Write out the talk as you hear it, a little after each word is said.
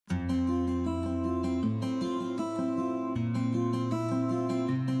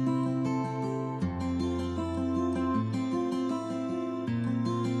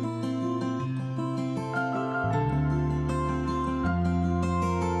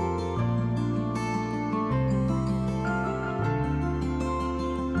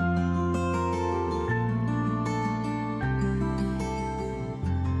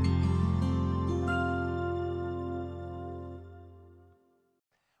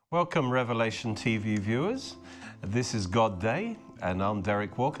Welcome, Revelation TV viewers. This is God Day, and I'm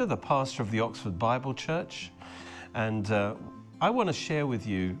Derek Walker, the pastor of the Oxford Bible Church. And I want to share with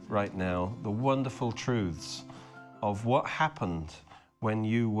you right now the wonderful truths of what happened when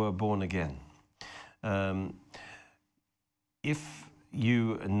you were born again. If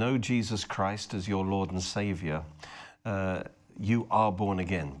you know Jesus Christ as your Lord and Savior, you are born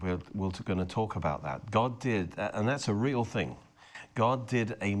again. We're going to talk about that. God did, and that's a real thing. God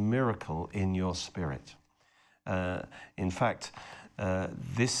did a miracle in your spirit. In fact,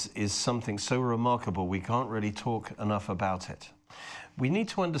 this is something so remarkable we can't really talk enough about it. We need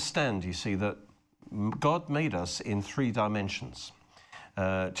to understand, you see, that God made us in 3 dimensions.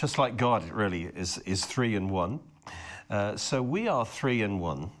 Just like God really is 3 in 1. So we are 3 in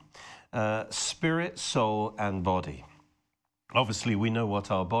 1, spirit, soul, and body. Obviously, we know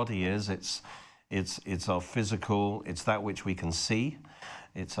what our body is. It's our physical, it's that which we can see.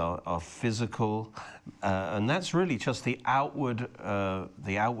 It's our physical, and that's really just the outward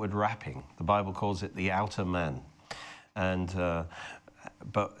wrapping. The Bible calls it the outer man. And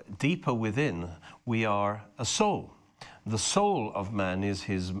but deeper within, we are a soul. The soul of man is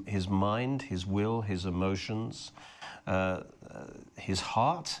his mind, his will, his emotions. His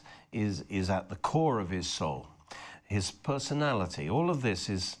heart is at the core of his soul. His personality, all of this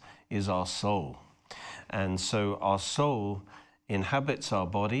is our soul. And so our soul inhabits our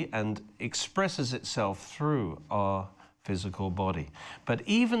body and expresses itself through our physical body. But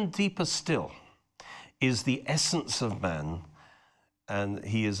even deeper still is the essence of man, and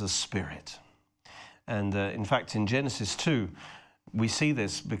he is a spirit. And in fact, in Genesis 2, we see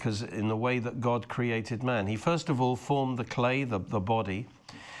this because in the way that God created man, he first of all formed the clay, the body,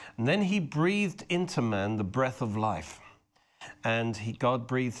 and then he breathed into man the breath of life. And God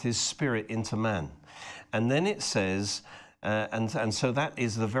breathed his spirit into man. And then it says, and so that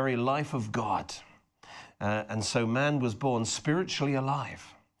is the very life of God. And so man was born spiritually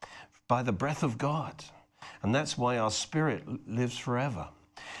alive by the breath of God. And that's why our spirit lives forever.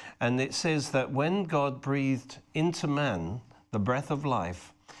 And it says that when God breathed into man the breath of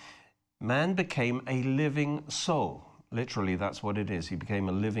life, man became a living soul. Literally, that's what it is. He became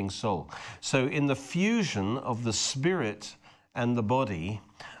a living soul. So in the fusion of the spirit and the body,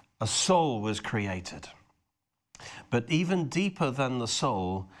 a soul was created. But even deeper than the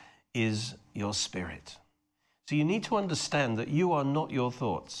soul is your spirit. So you need to understand that you are not your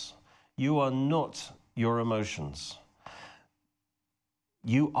thoughts. You are not your emotions.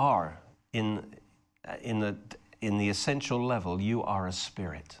 You are, in the essential level, you are a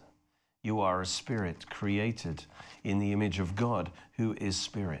spirit. You are a spirit created in the image of God, who is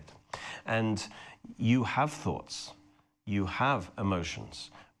spirit. And you have thoughts. You have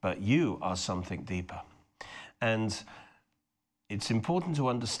emotions, but you are something deeper. And it's important to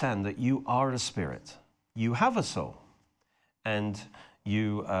understand that you are a spirit. You have a soul, and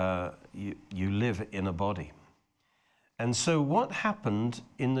you live in a body. And so what happened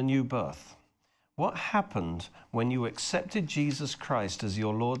in the new birth? What happened when you accepted Jesus Christ as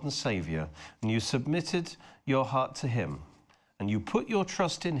your Lord and Savior, and you submitted your heart to him, and you put your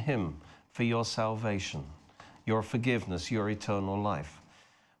trust in him for your salvation, your forgiveness, your eternal life?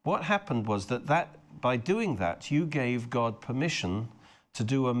 What happened was that by doing that, you gave God permission to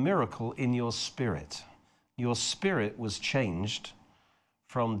do a miracle in your spirit. Your spirit was changed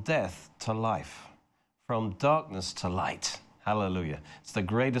from death to life, from darkness to light. Hallelujah. It's the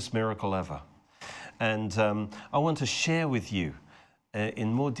greatest miracle ever. And I want to share with you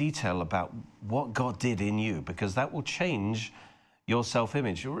in more detail about what God did in you, because that will change your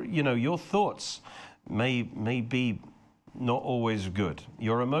self-image. You know, your thoughts may be not always good.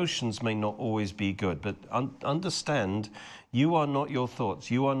 Your emotions may not always be good, but understand you are not your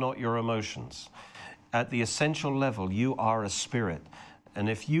thoughts. You are not your emotions. At the essential level, you are a spirit. And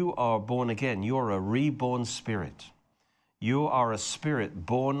if you are born again, you are a reborn spirit. You are a spirit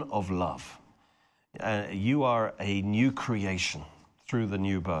born of love. You are a new creation through the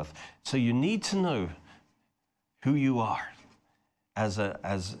new birth. So you need to know who you are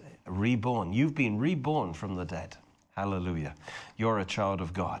as reborn. You've been reborn from the dead. Hallelujah. You're a child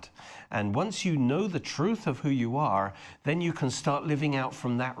of God. And once you know the truth of who you are, then you can start living out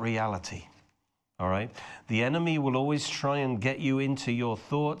from that reality. All right? The enemy will always try and get you into your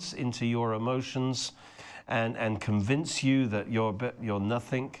thoughts, into your emotions, and convince you that you're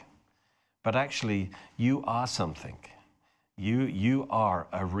nothing. But actually, you are something. You are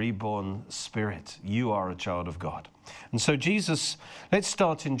a reborn spirit. You are a child of God. And so Jesus, let's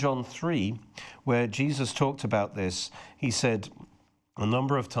start in John 3, where Jesus talked about this. He said a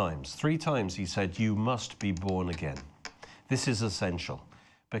number of times, 3 times he said, you must be born again. This is essential.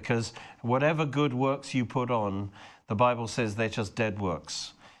 because whatever good works you put on, the Bible says they're just dead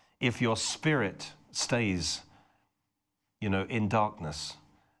works. If your spirit stays, in darkness,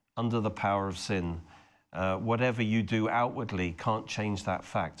 under the power of sin, whatever you do outwardly can't change that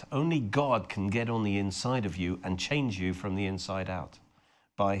fact. Only God can get on the inside of you and change you from the inside out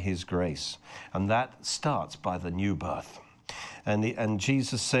by his grace. And that starts by the new birth. And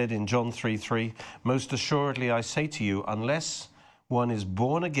Jesus said in John 3:3, most assuredly I say to you, unless one is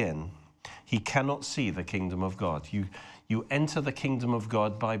born again, he cannot see the kingdom of God. You enter the kingdom of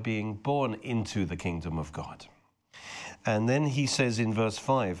God by being born into the kingdom of God. And then he says in verse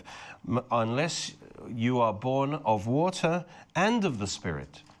 5, unless you are born of water and of the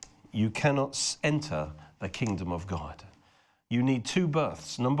Spirit, you cannot enter the kingdom of God. You need two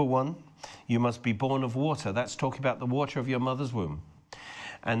births. Number one, you must be born of water. That's talking about the water of your mother's womb.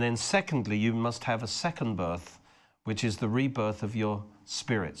 And then secondly, you must have a second birth, which is the rebirth of your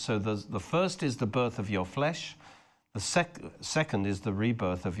spirit. So the first is the birth of your flesh. The second is the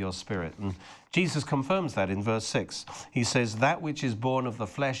rebirth of your spirit. And Jesus confirms that in verse 6. He says, that which is born of the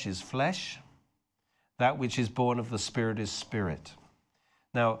flesh is flesh. That which is born of the Spirit is spirit.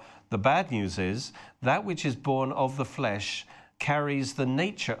 Now, the bad news is that which is born of the flesh carries the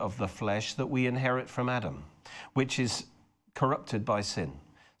nature of the flesh that we inherit from Adam, which is corrupted by sin.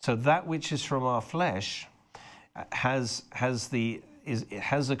 So that which is from our flesh has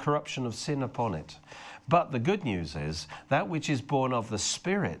a corruption of sin upon it. But the good news is that which is born of the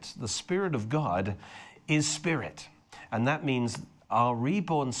Spirit of God, is spirit. And that means our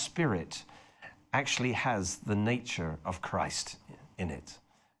reborn spirit actually has the nature of Christ in it.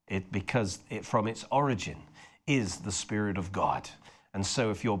 Because from its origin is the Spirit of God. And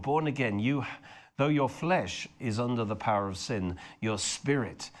so if you're born again, though your flesh is under the power of sin, your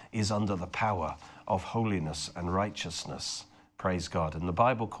spirit is under the power of holiness and righteousness. Praise God. And the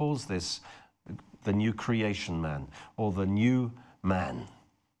Bible calls this the new creation man, or the new man.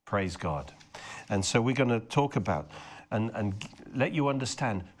 Praise God. And so we're going to talk about and let you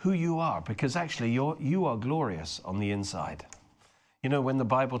understand who you are, because actually you are glorious on the inside. When the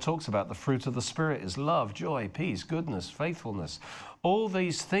Bible talks about the fruit of the Spirit is love, joy, peace, goodness, faithfulness, all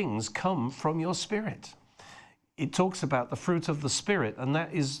these things come from your spirit. It talks about the fruit of the Spirit, and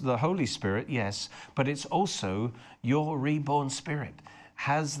that is the Holy Spirit, yes, but it's also your reborn spirit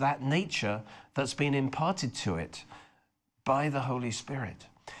has that nature that's been imparted to it by the Holy Spirit.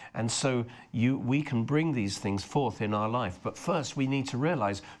 And so we can bring these things forth in our life. But first we need to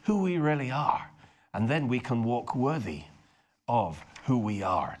realize who we really are, and then we can walk worthy of who we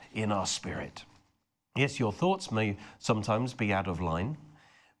are in our spirit. Yes, your thoughts may sometimes be out of line,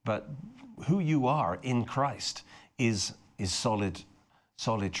 but who you are in Christ is solid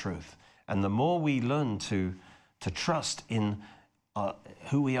truth. And the more we learn to trust in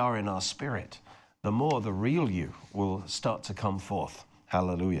who we are in our spirit, the more the real you will start to come forth.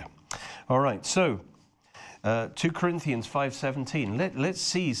 Hallelujah. All right, so 2 Corinthians 5:17. Let's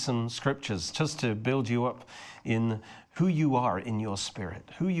see some scriptures just to build you up in who you are in your spirit,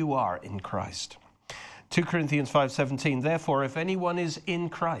 who you are in Christ. 2 Corinthians 5:17. Therefore, if anyone is in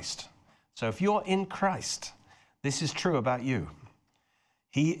Christ, so if you're in Christ, this is true about you.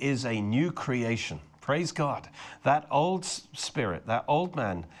 He is a new creation. Praise God. That old spirit, that old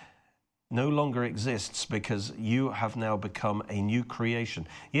man no longer exists, because you have now become a new creation.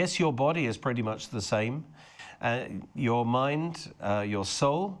 Yes, your body is pretty much the same. Your mind, your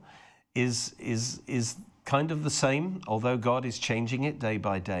soul is kind of the same, although God is changing it day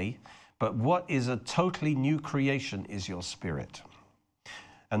by day. But what is a totally new creation is your spirit.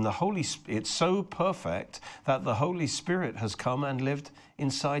 And it's so perfect that the Holy Spirit has come and lived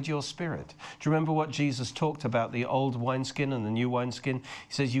inside your spirit. Do you remember what Jesus talked about, the old wineskin and the new wineskin?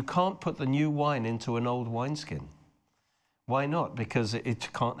 He says you can't put the new wine into an old wineskin. Why not? Because it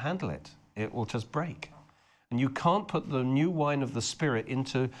can't handle it. It will just break. And you can't put the new wine of the Spirit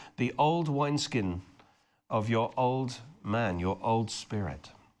into the old wineskin of your old man, your old spirit.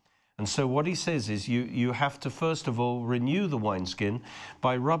 And so what he says is you have to first of all renew the wineskin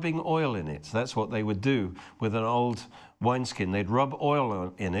by rubbing oil in it. That's what they would do with an old wineskin. They'd rub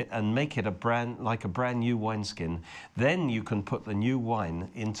oil in it and make it like a brand new wineskin. Then you can put the new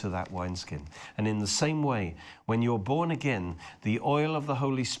wine into that wineskin. And in the same way, when you're born again, the oil of the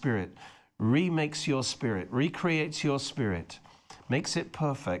Holy Spirit remakes your spirit, recreates your spirit, makes it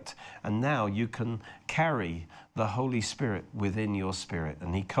perfect, and now you can carry the Holy Spirit within your spirit,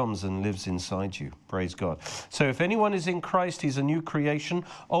 and he comes and lives inside you. Praise God. So if anyone is in Christ, he's a new creation.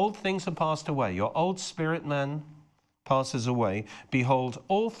 Old things are passed away. Your old spirit man passes away. Behold,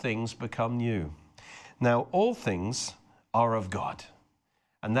 all things become new. Now all things are of God.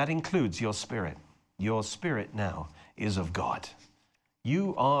 And that includes your spirit. Your spirit now is of God.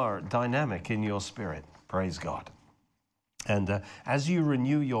 You are dynamic in your spirit. Praise God. And as you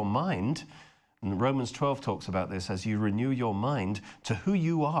renew your mind, and Romans 12 talks about this, as you renew your mind to who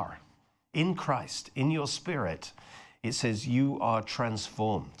you are in Christ, in your spirit, it says you are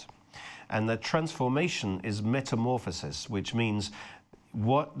transformed. And the transformation is metamorphosis, which means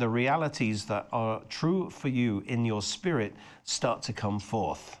what the realities that are true for you in your spirit start to come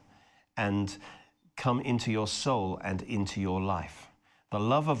forth and come into your soul and into your life. The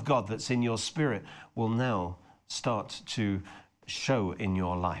love of God that's in your spirit will now start to show in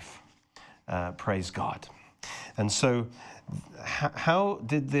your life. Praise God. And so how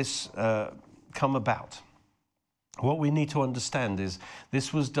did this come about? What we need to understand is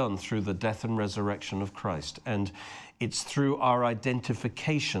this was done through the death and resurrection of Christ, and it's through our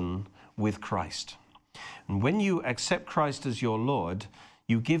identification with Christ. And when you accept Christ as your Lord,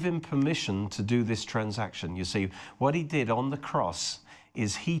 you give him permission to do this transaction. You see, what he did on the cross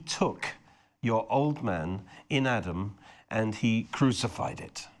is he took your old man in Adam and he crucified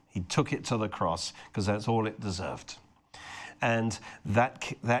it. He took it to the cross because that's all it deserved. And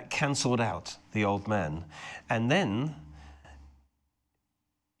that canceled out the old man. And then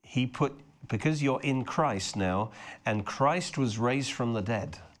he put, because you're in Christ now, and Christ was raised from the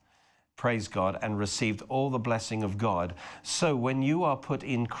dead, praise God, and received all the blessing of God. So when you are put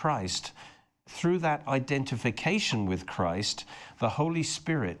in Christ, through that identification with Christ, the Holy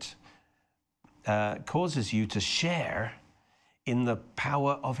Spirit causes you to share in the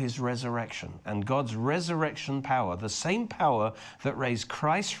power of his resurrection. And God's resurrection power, the same power that raised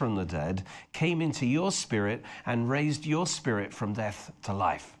Christ from the dead, came into your spirit and raised your spirit from death to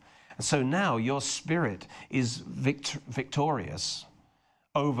life. And so now your spirit is victorious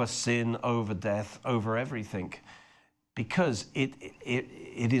over sin, over death, over everything, because it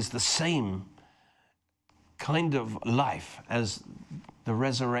is the same kind of life as the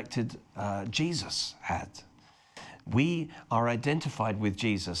resurrected Jesus had. We are identified with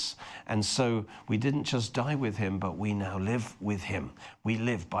Jesus, and so we didn't just die with him, but we now live with him. We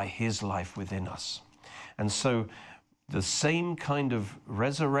live by his life within us. And so the same kind of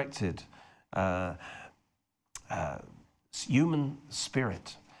resurrected human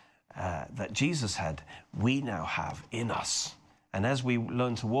spirit that Jesus had, we now have in us. And as we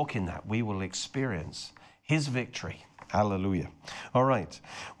learn to walk in that, we will experience his victory. Hallelujah. All right.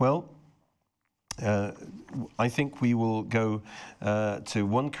 Well, I think we will go to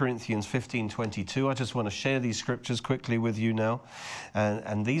 1 Corinthians 15:22. I just want to share these scriptures quickly with you now.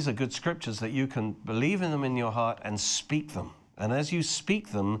 And these are good scriptures that you can believe in them in your heart and speak them. And as you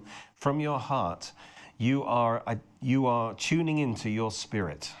speak them from your heart, you are tuning into your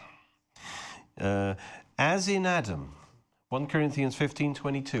spirit. As in Adam, 1 Corinthians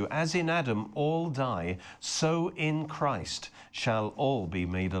 15:22, as in Adam all die, so in Christ shall all be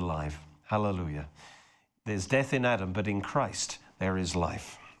made alive. Hallelujah. There's death in Adam, but in Christ there is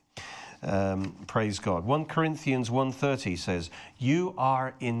life. Praise God. 1 Corinthians 1:30 says, you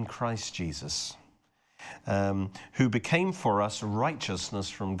are in Christ Jesus, who became for us righteousness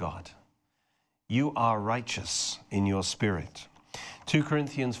from God. You are righteous in your spirit. 2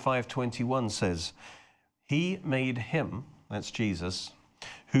 Corinthians 5:21 says, he made him, that's Jesus,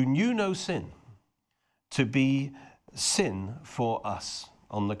 who knew no sin, to be sin for us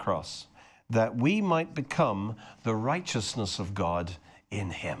on the cross, that we might become the righteousness of God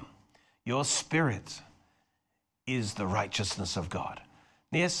in him. Your spirit is the righteousness of God.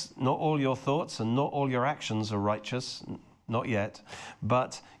 Yes, not all your thoughts and not all your actions are righteous, not yet,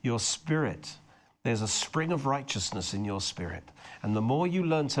 but your spirit, there's a spring of righteousness in your spirit. And the more you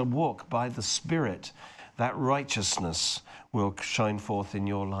learn to walk by the Spirit, that righteousness will shine forth in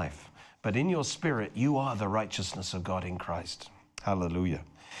your life. But in your spirit, you are the righteousness of God in Christ. Hallelujah.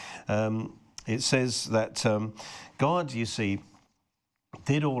 It says that God, you see,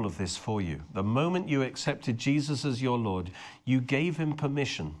 did all of this for you. The moment you accepted Jesus as your Lord, you gave him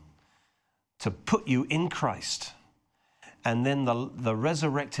permission to put you in Christ. And then the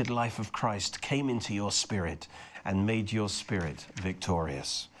resurrected life of Christ came into your spirit and made your spirit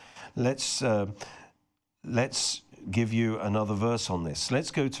victorious. Let's give you another verse on this.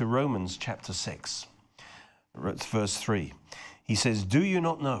 Let's go to Romans chapter 6, verse 3. He says, do you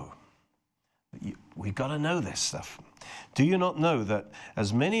not know? We've got to know this stuff. Do you not know that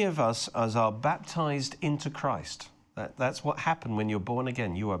as many of us as are baptized into Christ, that's what happened when you're born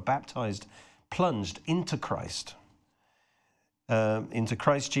again. You are baptized, plunged into Christ. Into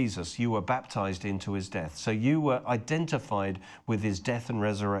Christ Jesus, you were baptized into his death. So you were identified with his death and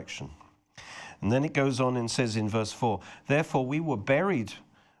resurrection. And then it goes on and says in verse 4, therefore we were buried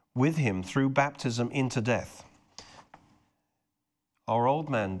with him through baptism into death. Our old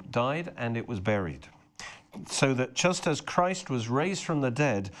man died and it was buried, so that just as Christ was raised from the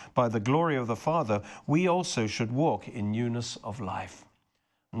dead by the glory of the Father, we also should walk in newness of life.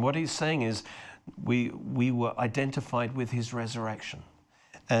 And what he's saying is we were identified with his resurrection.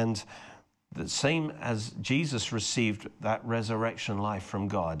 And the same as Jesus received that resurrection life from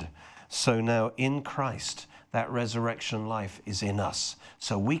God, so now in Christ, that resurrection life is in us.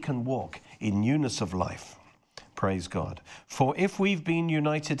 So we can walk in newness of life. Praise God. For if we've been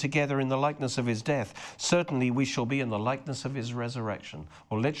united together in the likeness of his death, certainly we shall be in the likeness of his resurrection.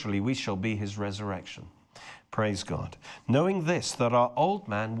 Or literally, we shall be his resurrection. Praise God. Knowing this, that our old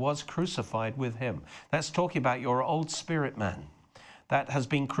man was crucified with him. That's talking about your old spirit man. That has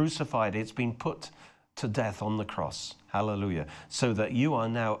been crucified. It's been put to death on the cross. Hallelujah. So that you are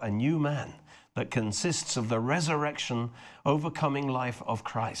now a new man that consists of the resurrection, overcoming life of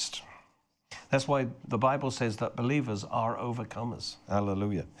Christ. That's why the Bible says that believers are overcomers.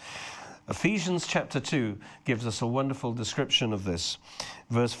 Hallelujah. Ephesians chapter 2 gives us a wonderful description of this.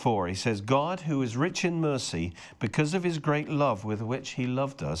 Verse 4, he says, God, who is rich in mercy, because of his great love with which he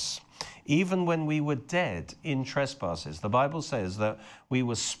loved us, even when we were dead in trespasses. The Bible says that we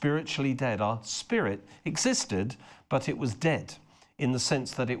were spiritually dead. Our spirit existed, but it was dead in the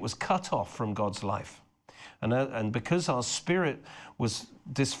sense that it was cut off from God's life. And because our spirit was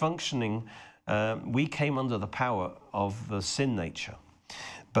dysfunctioning, we came under the power of the sin nature.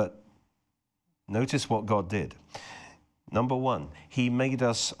 But notice what God did. Number one, he made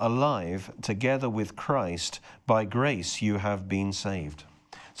us alive together with Christ. By grace you have been saved.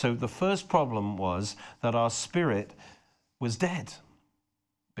 So the first problem was that our spirit was dead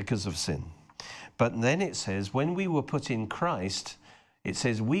because of sin. But then it says, when we were put in Christ, it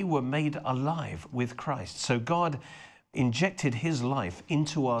says we were made alive with Christ. So God injected his life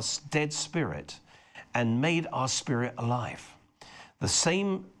into our dead spirit and made our spirit alive. The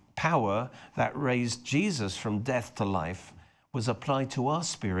same power that raised Jesus from death to life was applied to our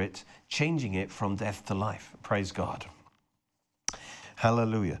spirit, changing it from death to life. Praise God.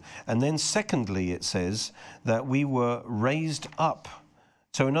 Hallelujah. And then secondly, it says that we were raised up.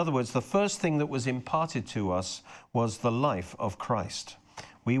 So in other words, the first thing that was imparted to us was the life of Christ.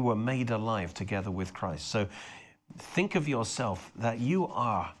 We were made alive together with Christ. So think of yourself that you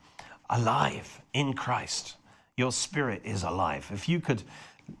are alive in Christ. Your spirit is alive. If you could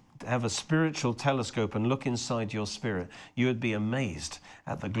have a spiritual telescope and look inside your spirit, you would be amazed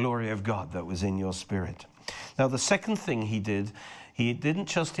at the glory of God that was in your spirit. Now, the second thing he did, he didn't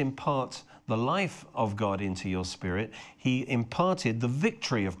just impart the life of God into your spirit, he imparted the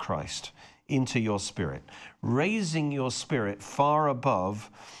victory of Christ into your spirit, raising your spirit far above,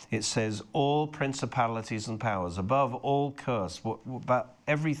 it says, all principalities and powers, above all curse, about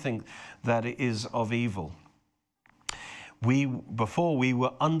everything that is of evil. Before we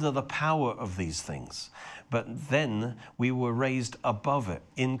were under the power of these things, but then we were raised above it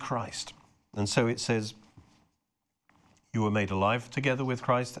in Christ. And so it says, you were made alive together with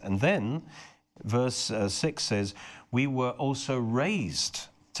Christ. And then verse 6 says, we were also raised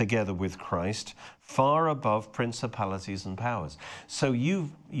together with Christ far above principalities and powers. So you're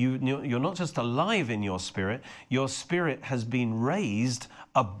not just alive in your spirit has been raised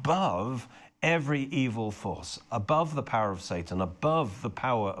above every evil force, above the power of Satan, above the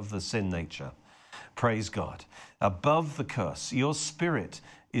power of the sin nature. Praise God. Above the curse. Your spirit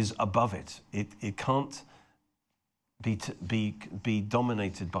is above it. It can't be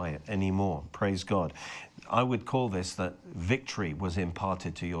dominated by it anymore. Praise God. I would call this that victory was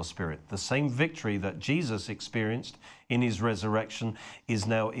imparted to your spirit. The same victory that Jesus experienced in his resurrection is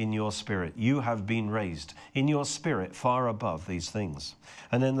now in your spirit. You have been raised in your spirit far above these things.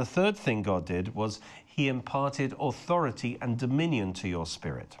 And then the third thing God did was he imparted authority and dominion to your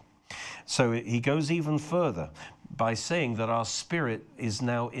spirit. So he goes even further by saying that our spirit is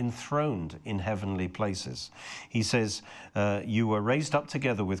now enthroned in heavenly places. He says, you were raised up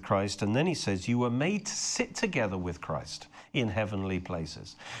together with Christ, and then he says, you were made to sit together with Christ in heavenly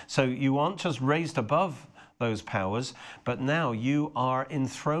places. So you aren't just raised above those powers, but now you are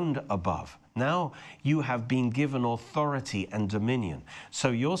enthroned above. Now you have been given authority and dominion.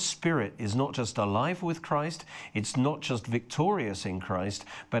 So your spirit is not just alive with Christ, it's not just victorious in Christ,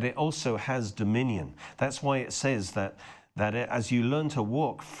 but it also has dominion. That's why it says that as you learn to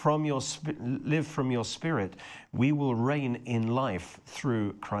walk from live from your spirit, we will reign in life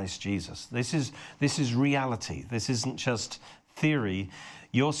through Christ Jesus. This is reality. This isn't just theory.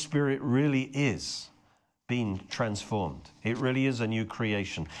 Your spirit really is being transformed. It really is a new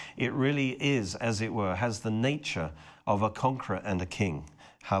creation. It really is, as it were, has the nature of a conqueror and a king.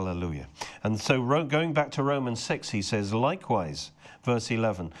 Hallelujah. And so going back to Romans 6, he says, likewise, verse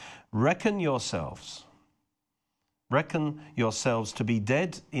 11, reckon yourselves to be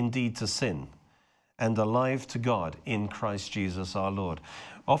dead indeed to sin and alive to God in Christ Jesus our Lord.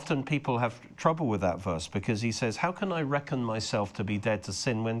 Often people have trouble with that verse because he says, how can I reckon myself to be dead to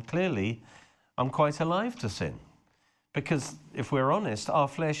sin when clearly I'm quite alive to sin? Because if we're honest, our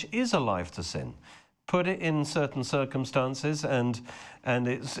flesh is alive to sin. Put it in certain circumstances and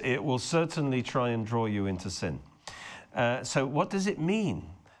it will certainly try and draw you into sin. So what does it mean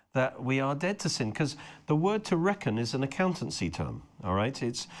that we are dead to sin? Because the word to reckon is an accountancy term, all right?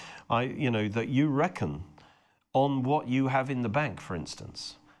 It's, that you reckon on what you have in the bank, for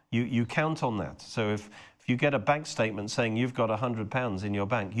instance. You count on that. So if you get a bank statement saying you've got £100 in your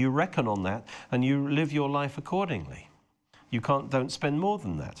bank, you reckon on that and you live your life accordingly. Don't spend more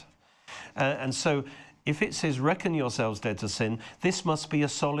than that. And so if it says reckon yourselves dead to sin, this must be a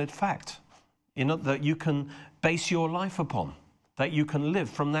solid fact, that you can base your life upon, that you can live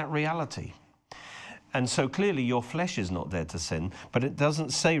from that reality. And so clearly your flesh is not dead to sin, but it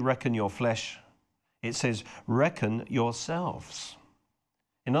doesn't say reckon your flesh. It says reckon yourselves.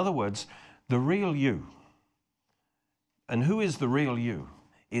 In other words, the real you. And who is the real you?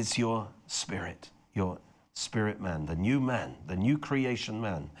 It's your spirit man, the new creation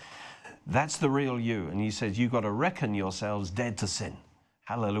man. That's the real you. And he says, you've got to reckon yourselves dead to sin.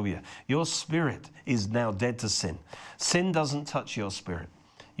 Hallelujah. Your spirit is now dead to sin. Sin doesn't touch your spirit.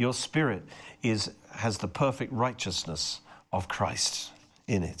 Your spirit has the perfect righteousness of Christ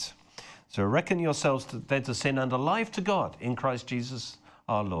in it. So reckon yourselves dead to sin and alive to God in Christ Jesus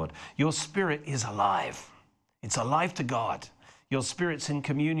our Lord. Your spirit is alive. It's alive to God. Your spirit's in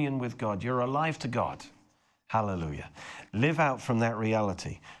communion with God. You're alive to God. Hallelujah. Live out from that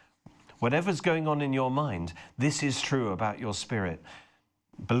reality. Whatever's going on in your mind, this is true about your spirit.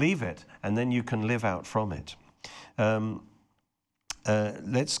 Believe it, and then you can live out from it.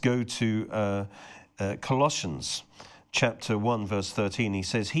 Let's go to Colossians chapter 1, verse 13. He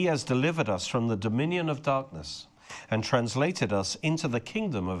says, he has delivered us from the dominion of darkness and translated us into the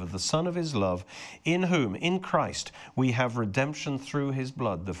kingdom of the Son of his love, in whom, in Christ, we have redemption through his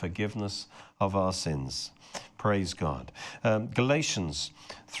blood, the forgiveness of our sins. Praise God. Galatians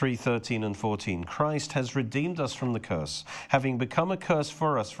 3:13 and 14. Christ has redeemed us from the curse, having become a curse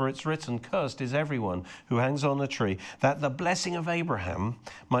for us, for it's written, cursed is everyone who hangs on a tree, that the blessing of Abraham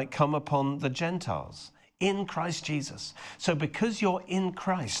might come upon the Gentiles in Christ Jesus. So because you're in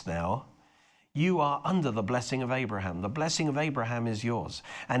Christ now, you are under the blessing of Abraham. The blessing of Abraham is yours,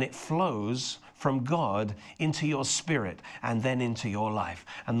 and it flows from God into your spirit and then into your life.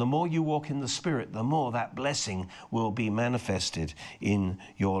 And the more you walk in the Spirit, the more that blessing will be manifested in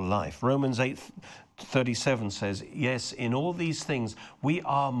your life. Romans 8:37 says, yes, in all these things, we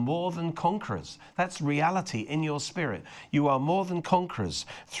are more than conquerors. That's reality in your spirit. You are more than conquerors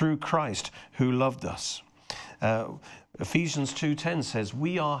through Christ who loved us. Ephesians 2:10 says,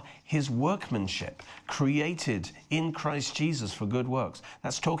 we are his workmanship, created in Christ Jesus for good works.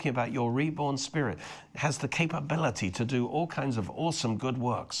 That's talking about your reborn spirit. It has the capability to do all kinds of awesome good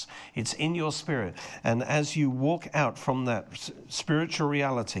works. It's in your spirit. And as you walk out from that spiritual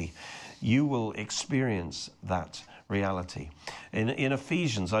reality, you will experience that reality. In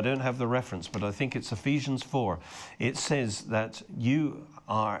Ephesians, I don't have the reference, but I think it's Ephesians 4. It says that you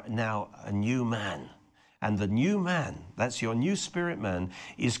are now a new man. And the new man, that's your new spirit man,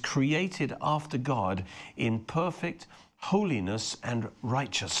 is created after God in perfect holiness and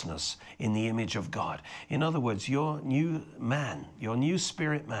righteousness in the image of God. In other words, your new man, your new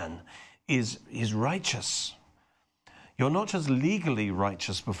spirit man is righteous. You're not just legally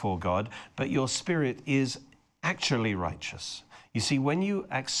righteous before God, but your spirit is actually righteous. You see, when you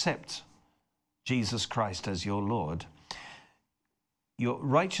accept Jesus Christ as your Lord, your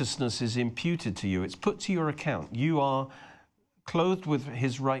righteousness is imputed to you. It's put to your account. You are clothed with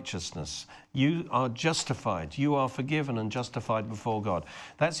his righteousness. You are justified. You are forgiven and justified before God.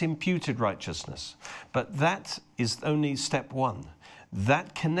 That's imputed righteousness. But that is only step one.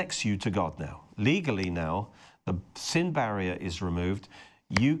 That connects you to God now. Legally now, the sin barrier is removed.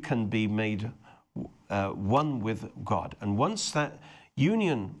 You can be made one with God. And once that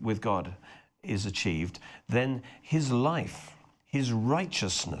union with God is achieved, then his life, his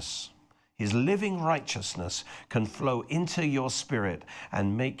righteousness, his living righteousness can flow into your spirit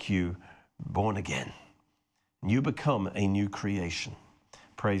and make you born again. You become a new creation.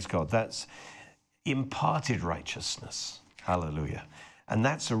 Praise God. That's imparted righteousness. Hallelujah. And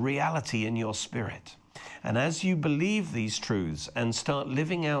that's a reality in your spirit. And as you believe these truths and start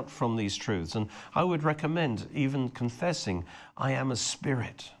living out from these truths, and I would recommend even confessing, I am a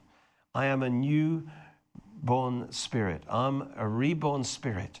spirit. I am a new-born spirit. I'm a reborn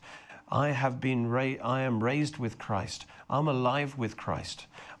spirit. I am raised with Christ. I'm alive with Christ.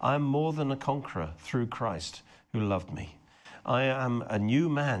 I'm more than a conqueror through Christ who loved me. I am a new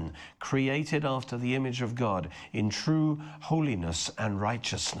man created after the image of God in true holiness and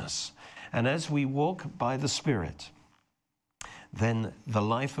righteousness. And as we walk by the Spirit, then the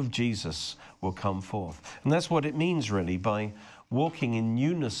life of Jesus will come forth. And that's what it means really by walking in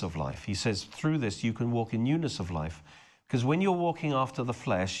newness of life. He says through this you can walk in newness of life. Because when you're walking after the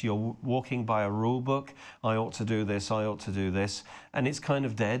flesh, you're walking by a rule book. I ought to do this, I ought to do this. And it's kind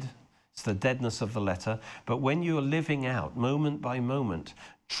of dead. It's the deadness of the letter. But when you're living out moment by moment,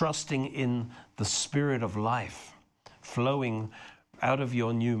 trusting in the Spirit of life flowing out of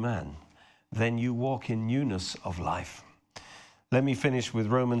your new man, then you walk in newness of life. Let me finish with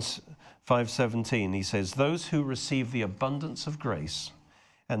Romans 5:17. He says, those who receive the abundance of grace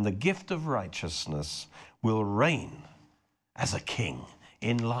and the gift of righteousness will reign as a king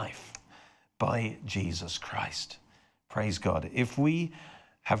in life by Jesus Christ. Praise God. If we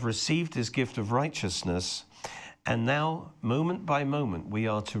have received his gift of righteousness, and now moment by moment we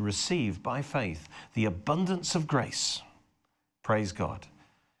are to receive by faith the abundance of grace, praise God,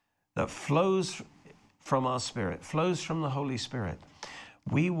 that flows from our spirit, flows from the Holy Spirit,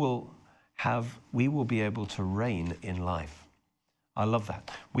 we will be able to reign in life. I love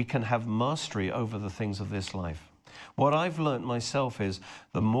that. We can have mastery over the things of this life. What I've learned myself is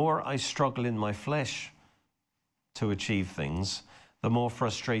the more I struggle in my flesh to achieve things, the more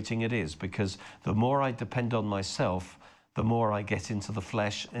frustrating it is, because the more I depend on myself, the more I get into the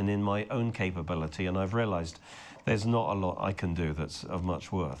flesh and in my own capability. And I've realized there's not a lot I can do that's of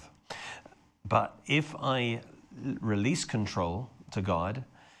much worth. But if I release control to God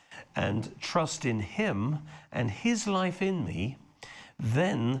and trust in him and his life in me,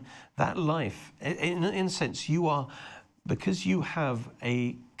 then that life, in a sense, you are, because you have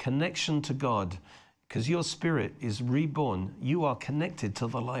a connection to God, because your spirit is reborn, you are connected to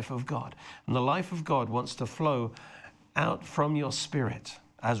the life of God. And the life of God wants to flow out from your spirit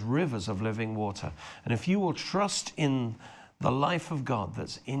as rivers of living water. And if you will trust in the life of God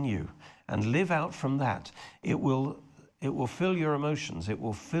that's in you and live out from that, it will fill your emotions, it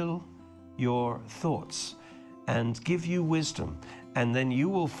will fill your thoughts and give you wisdom. And then you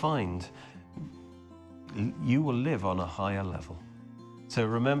will find you will live on a higher level. So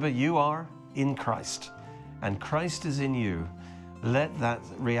remember, you are in Christ and Christ is in you. Let that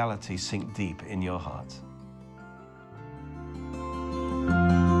reality sink deep in your heart.